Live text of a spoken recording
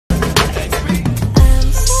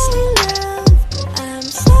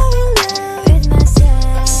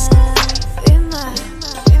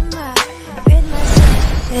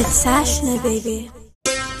Sash na baby.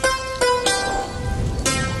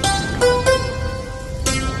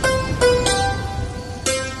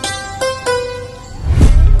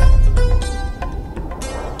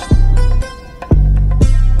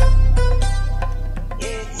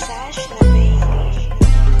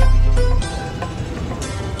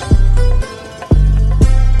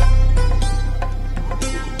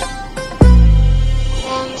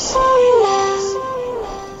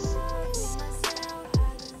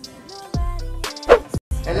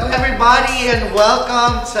 Hello everybody and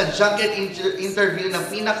welcome sa Junket interview ng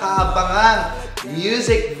pinakaabangang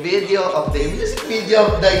music video of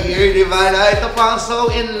the year, di ba? Ito pang So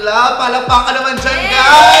In Love. Palapakan naman dyan,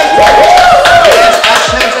 guys! Yes, at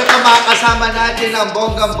syempre makakasama natin ang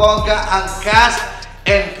bonggang-bongga, ang cast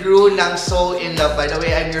and crew ng So In Love. By the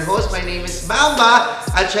way, I'm your host. My name is Bamba.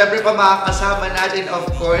 At syempre pa makakasama natin, of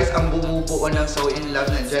course, ang bumubuo ng So In Love.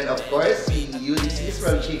 Nandyan, of course, si Ulysses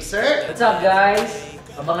from Chick, sir. What's up, guys?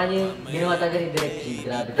 Abangan niyo yung ginawa talaga ni Direct G.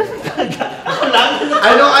 Grabe talaga.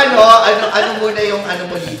 Ano muna yung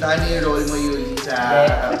mo dito? Ano yung role mo, Yuli, sa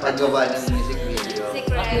paggawa ng music video?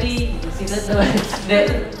 Actually, sinat naman.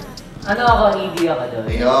 Ano ako, ED ako doon.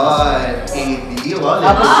 Ayun, ED. Wow,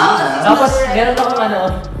 tapos, meron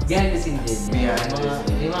akong behind the scene din.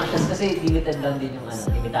 Yung mga shots kasi limited lang din yung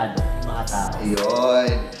limitado, yung mga tao.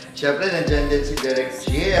 Ayun. Siyempre, nandyan din si Direct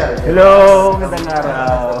Jill. Hello! Magandang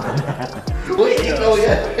araw! Uy, ikaw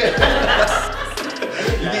yan!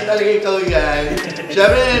 Hindi talaga ikaw yan.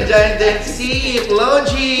 Siyempre, nandyan din si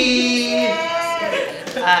Logi!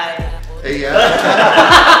 Hi! Ayan.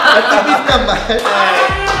 Ang tipid naman.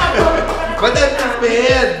 Ba't ang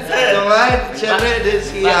tipid? Naman, siyempre din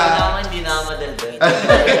si... Bakit naman hindi na madaldal?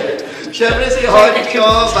 Siyempre si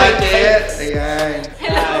Honcho, Batet. Ayan.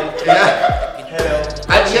 Ayan. Hello.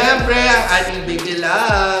 At siyempre, ang ating baby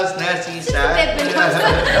loves na si Sash.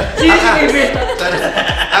 Sino si baby?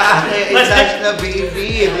 Sash na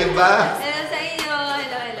baby, di ba? Hello sa inyo.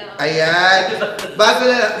 Hello. Ayan. Bago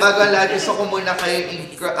ang lahat, gusto ko muna kayo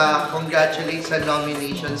congratulate sa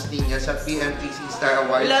nominations ninyo sa PMTC Star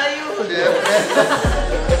Awards. Layo! Siyempre.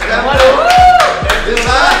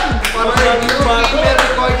 Diba? For new female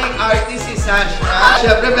recording artist si Sash na.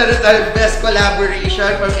 Siyempre, meron tayong best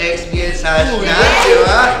collaboration from XB and Sash na.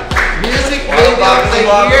 Diba? Music video of the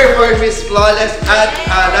year for Miss Flawless at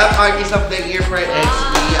rap artist of the year for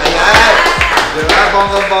XB. Ayan. Diba?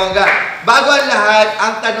 Bongga-bongga. Bago ang lahat,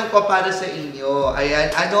 ang tanong ko para sa inyo,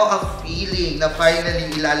 ayan, ano ang feeling na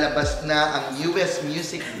finally ilalabas na ang US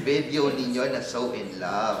music video ninyo na So In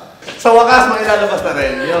Love? Sa wakas, mailalabas na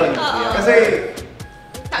rin yun. Kasi,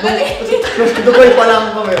 nung Dubai pa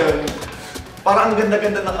lang kami yun, parang ang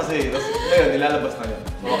ganda-ganda na kasi. Tapos ngayon, ilalabas na yun.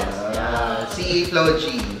 Si Flo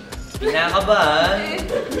G. Pinakabahan?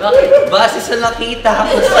 Bakit? Base sa nakita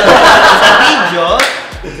ko sa video,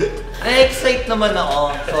 na-excite naman ako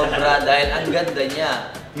sobra dahil ang ganda niya.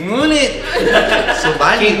 Ngunit,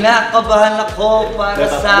 kinakabahan ako para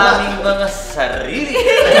sa aming mga sarili.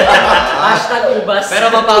 Hashtag ubas. Pero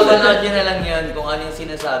mapapanood nyo na lang yan kung ano yung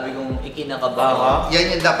sinasabi kong ikinakabahan.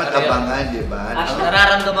 Yan yung dapat abangan, di ba?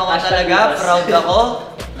 Nararamdaman ko talaga, proud ako,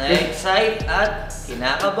 na-excite at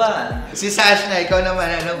kinakabahan. Si Sash na, ikaw naman,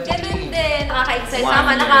 ano? Ganun din. Nakaka-excite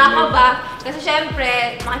naman, nakakaba. Kasi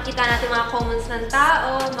syempre, makikita natin mga comments ng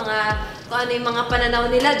tao, kung ano yung mga pananaw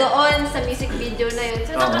nila doon sa music video na yun.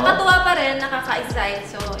 So, nakakatuwa pa rin, nakaka-excite.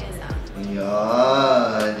 So, yun lang.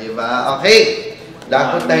 Yun, di ba? Okay.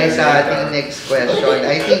 Lakot tayo sa ating next question.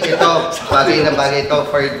 I think ito, bagay na bagay ito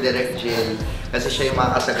for Direct Jill. Kasi siya yung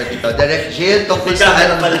makakasagot ito. Direct Jill,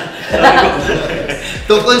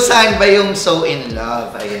 tungkol saan ba yung So In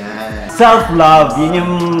Love? Ayan. Self-love, yun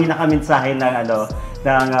yung pinakaminsahe ng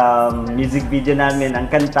music video namin, ang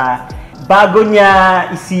kanta. Bago niya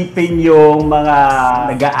isipin yung mga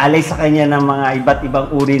nag-aalay sa kanya ng mga iba't ibang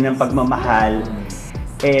uri ng pagmamahal,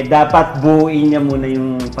 dapat buuin niya muna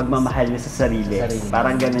yung pagmamahal niya sa sarili.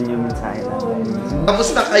 Parang ganun yung mensahe namin.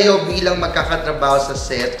 Kamusta kayo bilang magkakatrabaho sa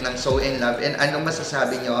set ng So In Love? And ano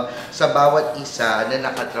masasabi nyo sa bawat isa na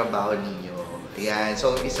nakatrabaho ninyo? Ayan.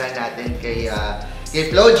 So, umpisa natin kay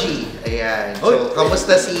Flo G. Ayan. So,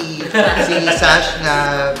 kamusta si Sash na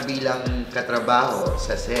bilang katrabaho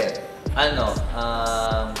sa set?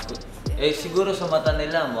 Siguro sa mata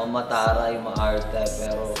nila, matara yung maarte,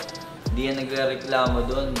 pero di yan nagre-reklamo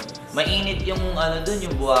doon. Mainit yung doon,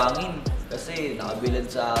 yung buhangin. Kasi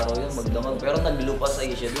nakabilad sa araw yun, magdamag. Pero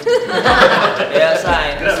naglupasay siya doon. Kaya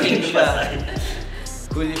sa akin,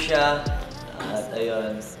 cool siya. At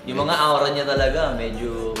ayun, yung mga aura niya talaga,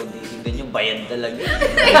 medyo tignan yung bayan talaga.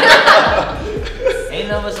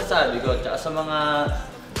 Ayun na masasabi ko. Tsaka sa mga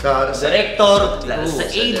Sa director, lalo sa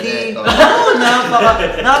AD. director.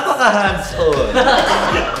 Napaka hands-on.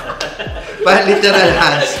 Literal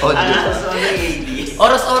hands-on.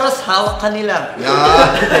 Oras-oras hawak ka nila.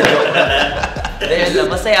 Dahil lang,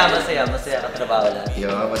 masaya katrabaho lahat.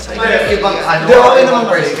 Masaya. Ibang ano, Hindi, okay naman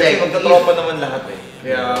kasi perspective. magkatropa naman lahat eh.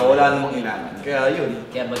 Kaya wala namang ilangan. Kaya yun.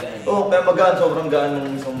 Kaya magaan. Oo, kaya magaan. Sobrang gaan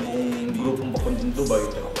ng isang buong grupong papuntang Dubai.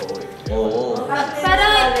 Oo.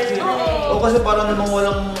 Parang, oo. Oo, kasi parang namang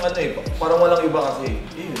walang ano eh. Parang walang iba kasi.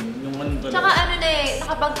 Yun, yung ano talaga. Tsaka ano na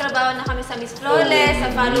nakapagtrabaho na kami sa Miss Flawless,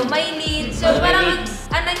 sa Follow My Lead. So parang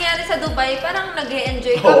ang nangyari sa Dubai, parang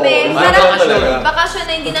nag-e-enjoy kami. Parang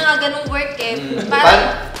bakasyon na hindi na nga ganung work eh.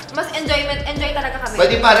 Parang mas enjoy talaga kami.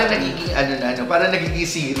 Pwede parang nagiging parang nagiging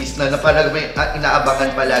series na parang may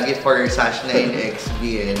inaabangan palagi for Sash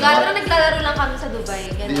 9XB. Naglalaro lang kami sa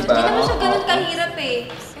Dubai. Ganun. Diba? Hindi naman siya ganun kahirap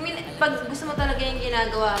eh. I mean, pag gusto mo talaga yung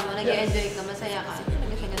ginagawa mo, nag-e-enjoy ka, masaya ka.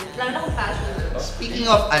 Hindi siya ganun. Lalo na kung passion. Speaking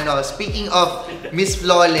of Miss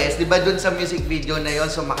Flawless, 'di ba dun sa music video na 'yon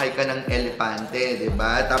sumakay ka ng elepante, 'di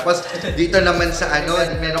ba? Tapos dito naman sa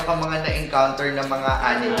meron ka mga na-encounter na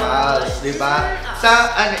mga animals, 'di ba? Sa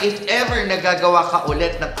if ever nagagawa ka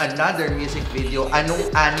ulit ng another music video, anong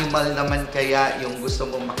animal naman kaya yung gusto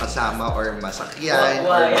mong makasama or masakyan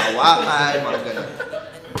or mahawakan, mga ganun?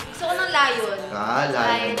 Gusto ko ng lion. Lion.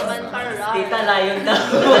 Lion naman, para rock. Tita Lion na.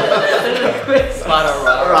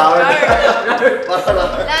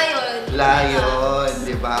 Lion.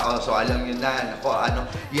 Di ba? So alam nyo na,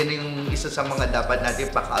 yan yung isa sa mga dapat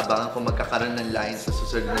natin pakaabangan kung magkakaroon ng lion sa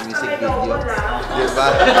susunod na music video. Di ba?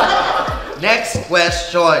 Next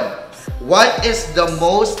question. What is the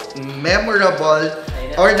most memorable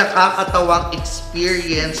or nakakatawang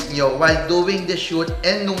experience nyo while doing the shoot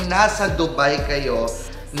and nung nasa Dubai kayo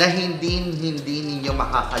na hindi ninyo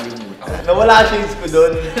makakalimutan? Nawala shades ko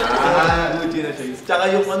doon. Gucci na shades. Tsaka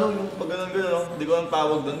yung yung pag gano'n, hindi ko ang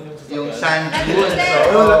tawag doon. Yung sand dunes.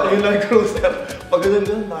 Yung Land Cruiser. Pag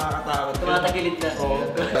gano'n, nakakatakot. Tumatagilid na.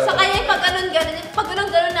 Sa kanya, pag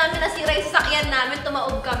ganun namin, nasira yung sasakyan namin,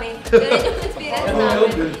 tumaob kami. Ganun yung experience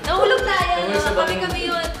namin. Nahulog tayo, kami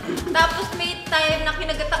yun. Tapos may time na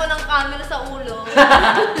kinagat ako ng camera sa ulo.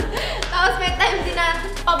 Tapos may time din na,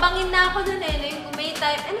 pabangin na ako dun eh. May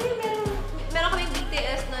time, meron kami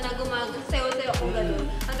BTS na gumagasayaw-sayaw ako gano'n.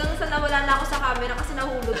 Hanggang sa nawala na ako sa camera kasi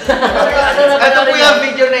nahulog. Ito po yung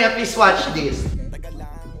video na yan, please watch this.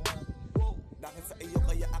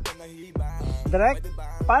 Direct?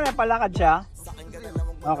 Paano palakad siya?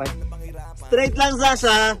 Okay. Straight lang,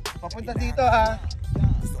 Sasha. Papunta dito ha.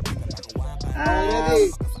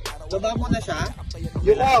 Ready? Baba mo na siya.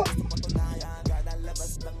 You know.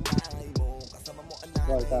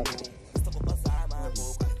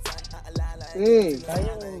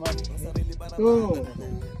 Two.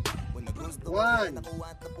 One.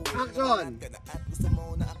 Action!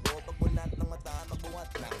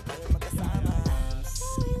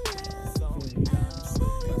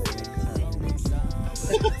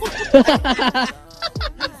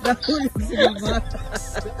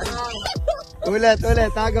 Ulit,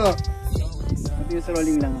 tago. Continuous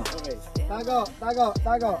rolling lang. Okay. Tago.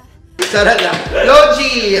 Sarap lang.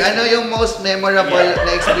 Logie, ano yung most memorable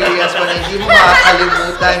na experience mo na hindi mo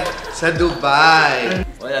makakalimutan sa Dubai?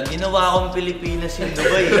 Wala, ginawa akong Pilipinas yung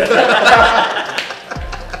Dubai.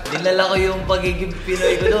 Dinala ko yung pagiging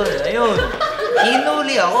Pinoy ko doon. Ayun,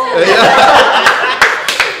 hinuli ako.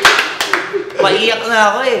 Paiyak na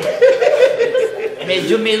ako eh.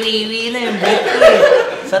 Medyo meriwi na yung buhok ko eh.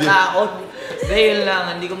 Sa takot. Dahil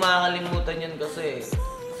lang, hindi ko makakalimutan yun kasi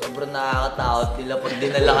sobrang nakakatakot nila pag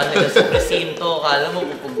dinala ka nila sa presinto. Akala mo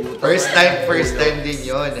pupugutan. First time din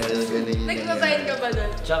yun. Nagbabayin ka ba doon?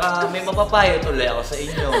 Tsaka may mapapayo tuloy ako sa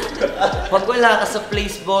inyo. Pag wala ka sa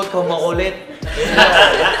placeboard, kung makulit.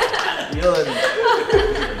 Yun.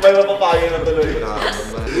 May mapapayo na tuloy.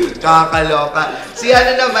 Kakaloka. Si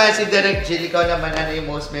Direk Jill, ikaw naman, ano yung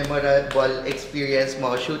most memorable experience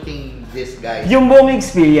mo shooting this guy? Yung buong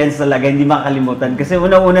experience talaga, hindi makalimutan. Kasi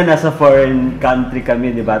una-una nasa foreign country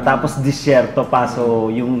kami, di ba? Tapos disyerto pa, so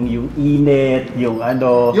yung init, yung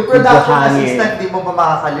Yung production assistant, di mo ba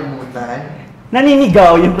makakalimutan?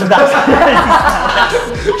 Naninigaw yung production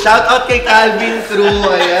assistant. Shout out kay Calvin True.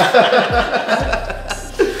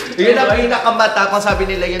 Yun ang pinakamatapang, sabi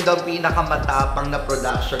nila yun daw pinakamatapang na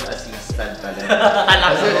production assistant talaga.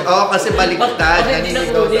 Kasi baliktad,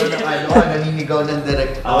 naninigaw ng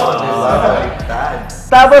director, diba? Baliktad.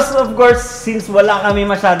 Tapos of course, since wala kami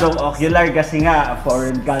masyadong ocular kasi nga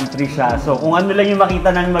foreign country siya. So kung ano lang yung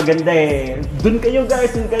makita namin maganda dun kayo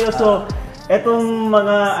guys, dun kayo. So Etong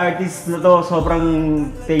mga artists na to, sobrang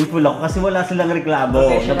thankful ako kasi wala silang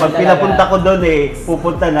reklamo. Na pag pinapunta ko doon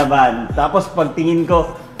pupunta naman. Tapos pagtingin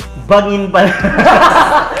ko, bangin pala.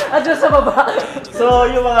 At sa baba.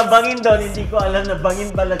 So yung mga bangin doon, hindi ko alam na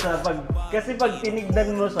bangin pala siya. Kasi pag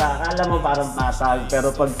tinignan mo siya, akala mo parang patag.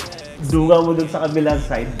 Pero pag dunga mo doon sa kabilang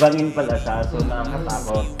side, bangin pala siya. So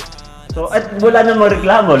nakakatakot. So, at wala namang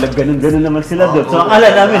reklamo, ganun-ganun naman sila doon. So,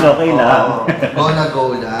 akala namin okay lang. Go na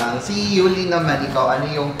go lang. Si Yuli naman, ikaw,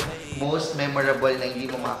 ano yung most memorable na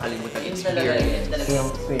hindi mo makakalimutan experience? Talaga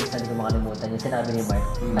yung experience na hindi ko makalimutan, yung sinabi ni Mark.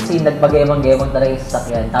 Kasi nagbagemang-gemang talaga yung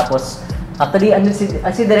sasakyan. Tapos, actually,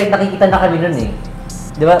 si Direk nakikita na kami nun eh.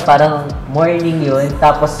 Di ba? Parang morning yun.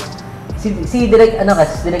 Tapos, si Direk,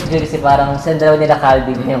 si Direk Jersey, parang send daw nila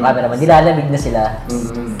Calvin yung cameraman. Nilalamig na sila.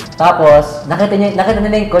 Tapos, nakita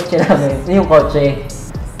nila yung kotse namin. Yung kotse.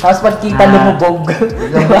 Tapos pagkita lumubog.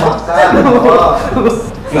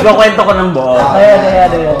 Ikakwento ko ng buo.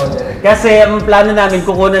 Ayan. Kasi ang plano namin,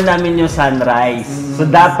 kukunan namin yung sunrise. So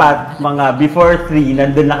dapat mga before 3,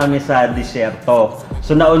 nandun na kami sa disyerto.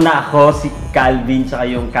 So nauna ako, si Calvin, tsaka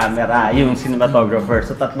yung camera, yung cinematographer.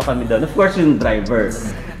 So tatlo kami doon. Of course, yung driver.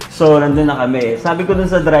 So, nandun na kami. Sabi ko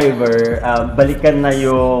dun sa driver, balikan na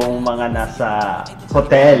yung mga nasa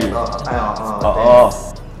hotel. Oo.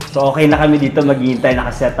 So, okay na kami dito maghihintay,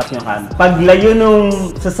 nakaset up yung cam. Paglayo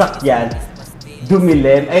nung sasakyan,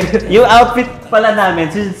 dumilim. Yung outfit pala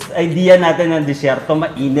namin, since idea natin ng disyerto,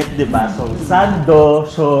 mainit, di ba? So, sando,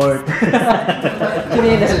 short.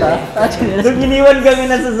 Chinilas ba? Nung iniwan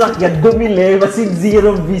kami ng sasakyan, dumilim, as in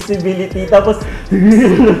zero visibility. Tapos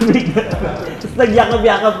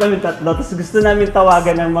nagyakap-yakap kami tatlo. Tapos gusto namin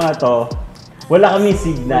tawagan ng mga to. Wala kaming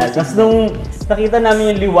signal. Tapos nung nakita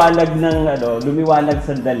namin yung liwanag ng lumiwanag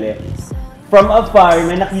sandali. From afar,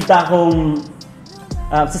 may nakita akong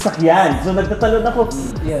sasakyan. So nagtatalon ako.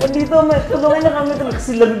 Dito, tulungan na kami.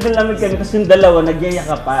 Kasi lamig na lamig kami. Tapos yung dalawa,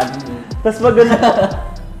 nagyayakapan. Tapos pag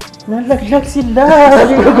nalaglag sila.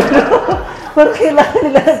 Sabi ko gano'n. Parang kailangan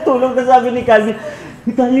nila ng tulong. Tapos sabi ni Calvin,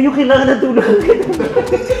 tayo yung kailangan ng tulong.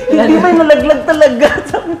 Hindi may nalaglag talaga.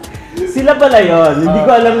 Sila pala yun. Hindi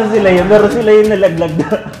ko alam na sila yun. Pero sila yung nalaglag na.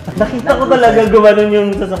 Nakita ko talaga gumanon yung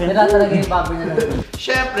sasakyan. Wala talaga yung paper na lang.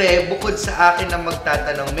 Siyempre, bukod sa akin na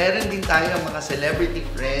magtatanong, meron din tayo ng mga celebrity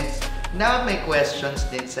friends na may questions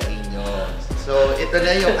din sa inyo. So, ito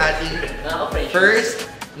na yung ating first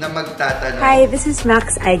na magtatanong. Hi, this is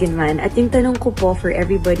Max Eigenman. At yung tanong ko po for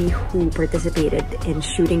everybody who participated in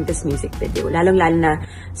shooting this music video, lalong-lalo na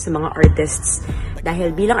sa mga artists.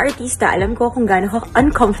 Dahil bilang artista, alam ko kung gaano ka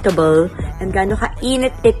uncomfortable and gaano ka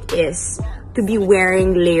init it is to be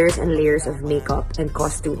wearing layers and layers of makeup and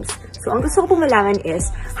costumes. So, ang gusto ko pong malaman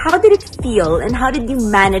is, how did it feel and how did you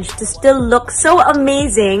manage to still look so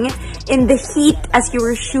amazing in the heat as you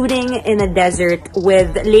were shooting in a desert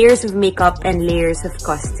with layers of makeup and layers of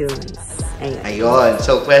costumes? Ayun.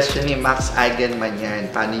 So, question ni Max Eigenman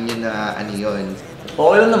yan. Paano nyo na yun?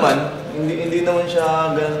 Okay lang naman. Hindi naman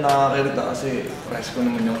siya ganun nakakirita kasi presko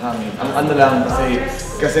naman yung hangin. Ang ano lang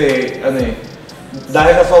kasi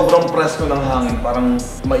dahil sa sobrang presko ng hangin, parang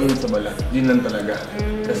mainit sa balat. Yun lang talaga.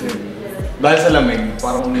 Kasi dahil sa lamig,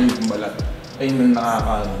 parang uminit yung balat. Ayun yung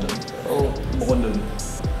nakakaano doon. Pero bukod doon.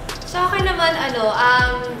 Sa akin naman,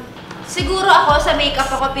 siguro ako sa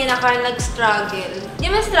makeup ako pinaka nag-struggle. Hindi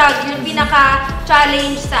man struggle, yung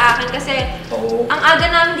pinaka-challenge sa akin kasi ang aga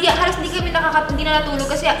namin, halos hindi na natulog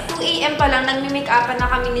kasi 2 AM pa lang nagme-makeupan na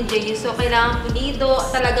kami ni Jay. So kailangan pulido,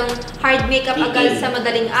 talagang hard makeup agad sa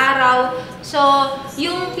madaling araw. So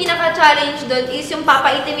yung pinaka-challenge doon is yung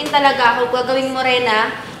papaitimin talaga ako, gagawing morena.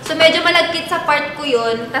 So medyo malagkit sa part ko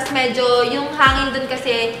yun, tas medyo yung hangin doon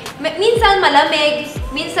kasi minsan malamig,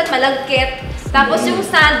 minsan malagkit. Tapos yung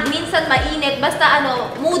sand, minsan mainit, basta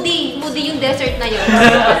moody yung desert na yun.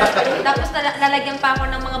 Tapos lalagyan pa ako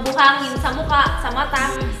ng mga buhangin sa mukha, sa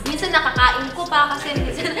mata. Minsan nakakain ko pa kasi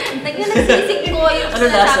minsan nagsisig ko yung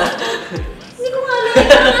sinasabi ko. Hindi ko nga alam.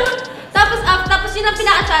 Tapos yun ang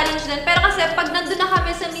pinaka-challenge din. Pero kasi pag nandun na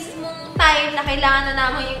kami sa mismong time na kailangan na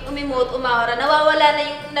namin yung umimote, umawara, nawawala na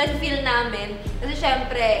yung na-feel namin. Kasi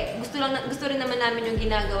syempre, gusto rin naman namin yung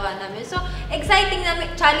ginagawa namin. So, exciting namin,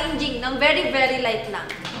 challenging, ng very, very light lang.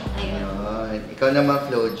 Ayun. Ikaw naman,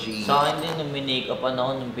 Flo G. Sa akin din, nung minake-upan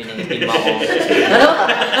ako, nung pinaitim ako.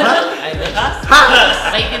 Ay,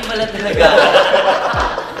 kaitim pala talaga.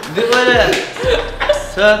 Hindi wala.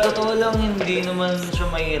 Sa totoo lang, hindi naman siya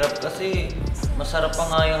mahirap kasi masarap pa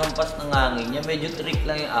nga yung hampas ng hangin niya. Medyo trick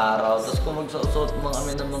lang yung araw. Tapos kung magsuot mo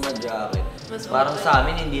kami ng mga jacket, parang sa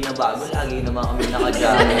amin hindi na bago. Lagi naman kami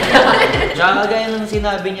naka-jacket. Tsaka gaya ng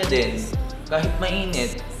sinabi niya din, kahit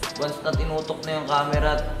mainit, once na tinutok na yung camera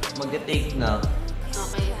at magte-take na,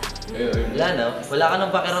 Okay. wala na. Wala ka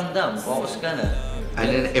nang pakiramdam. Focus ka na.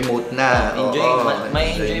 Emote na. Enjoy, Oo,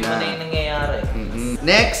 may enjoy mo na yung nangyayari.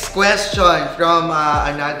 Next question from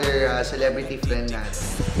another celebrity friend natin.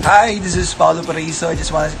 Hi, this is Paulo Paraiso. I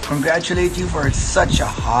just want to congratulate you for such a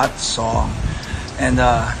hot song. And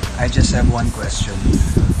I just have one question.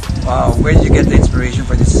 Where did you get the inspiration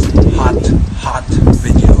for this hot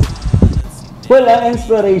video? Well, ang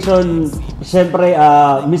inspiration, syempre,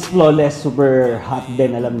 Miss Flawless, super hot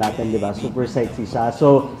din, alam natin, di ba? Super sexy siya.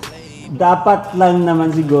 So, dapat lang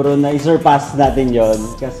naman siguro na i-surpass natin yon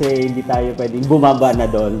kasi hindi tayo pwedeng bumaba na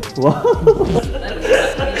doon.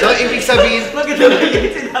 So, ibig sabihin,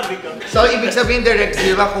 Sinabi ko. so, ibig sabihin, direct,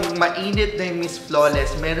 di ba, kung mainit na yung Miss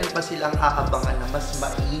Flawless, meron pa silang aabangan na mas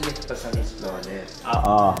mainit pa sa Miss Flawless.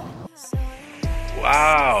 Oo.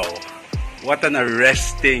 Wow! What an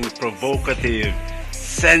arresting, provocative,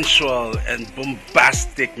 sensual, and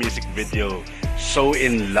bombastic music video. So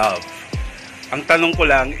in love. Ang tanong ko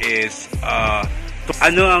lang is,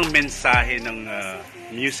 ano ang mensahe ng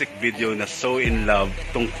music video na So in Love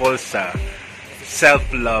tungkol sa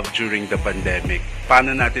self-love during the pandemic?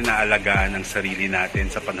 Paano natin naalagaan ang sarili natin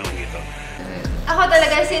sa panahong ito? Ako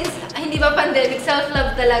talaga, since hindi ba pandemic,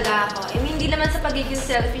 self-love talaga ako. I mean, hindi naman sa pagiging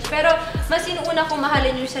selfish, pero mas inuuna kong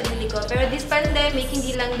mahalin yung sarili ko. Pero this pandemic,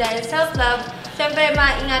 hindi lang dahil self-love, syempre,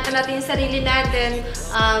 maingatan natin yung sarili natin,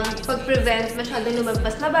 pag-prevent masyadong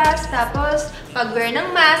lumabas-labas, tapos pag-wear ng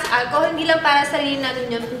mask, alcohol, hindi lang para sa sarili natin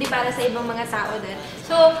yun, hindi para sa ibang mga tao din.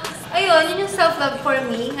 So, ayun, yun yung self-love for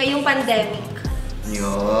me ngayong pandemic.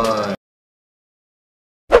 Yun.